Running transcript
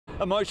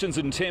Emotions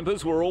and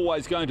tempers were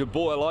always going to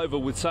boil over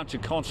with such a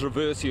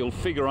controversial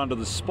figure under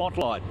the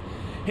spotlight.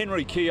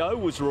 Henry Keogh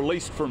was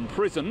released from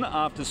prison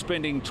after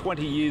spending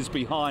 20 years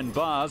behind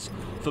bars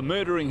for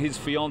murdering his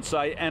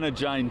fiancée Anna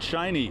Jane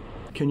Cheney.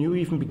 Can you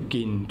even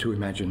begin to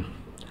imagine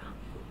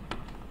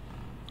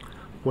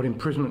what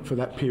imprisonment for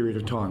that period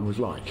of time was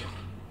like?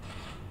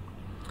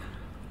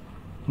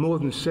 More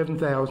than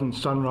 7,000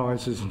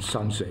 sunrises and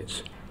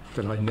sunsets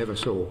that I never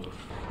saw.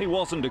 He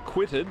wasn't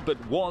acquitted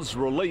but was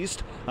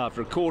released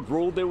after a court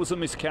ruled there was a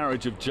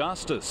miscarriage of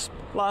justice.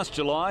 Last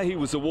July he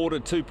was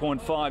awarded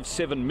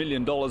 $2.57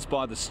 million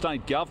by the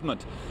state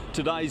government.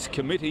 Today's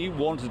committee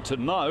wanted to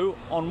know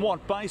on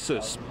what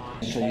basis.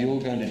 So you're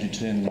going to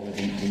determine whether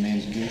the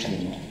man's guilty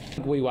or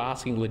not? We were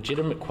asking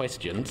legitimate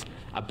questions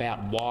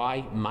about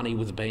why money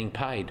was being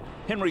paid.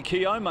 Henry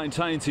Keogh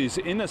maintains his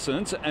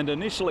innocence and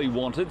initially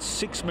wanted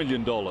 $6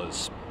 million.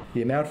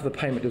 The amount of the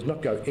payment does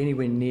not go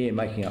anywhere near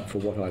making up for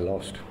what I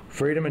lost.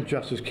 Freedom and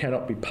justice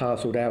cannot be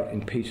parcelled out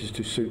in pieces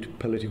to suit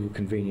political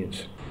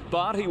convenience.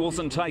 But he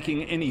wasn't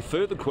taking any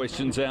further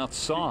questions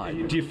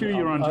outside. Do you feel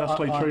you're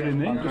unjustly treated in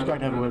there? Just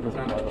don't have a word with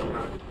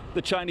him.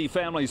 The Cheney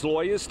family's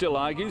lawyer still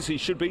argues he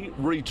should be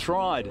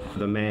retried.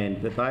 The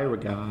man that they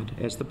regard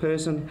as the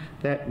person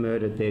that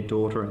murdered their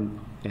daughter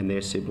and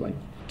their sibling.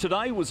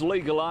 Today was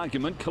legal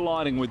argument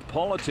colliding with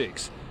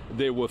politics.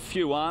 There were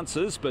few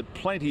answers, but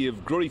plenty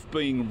of grief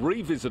being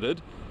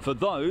revisited for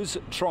those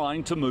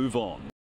trying to move on.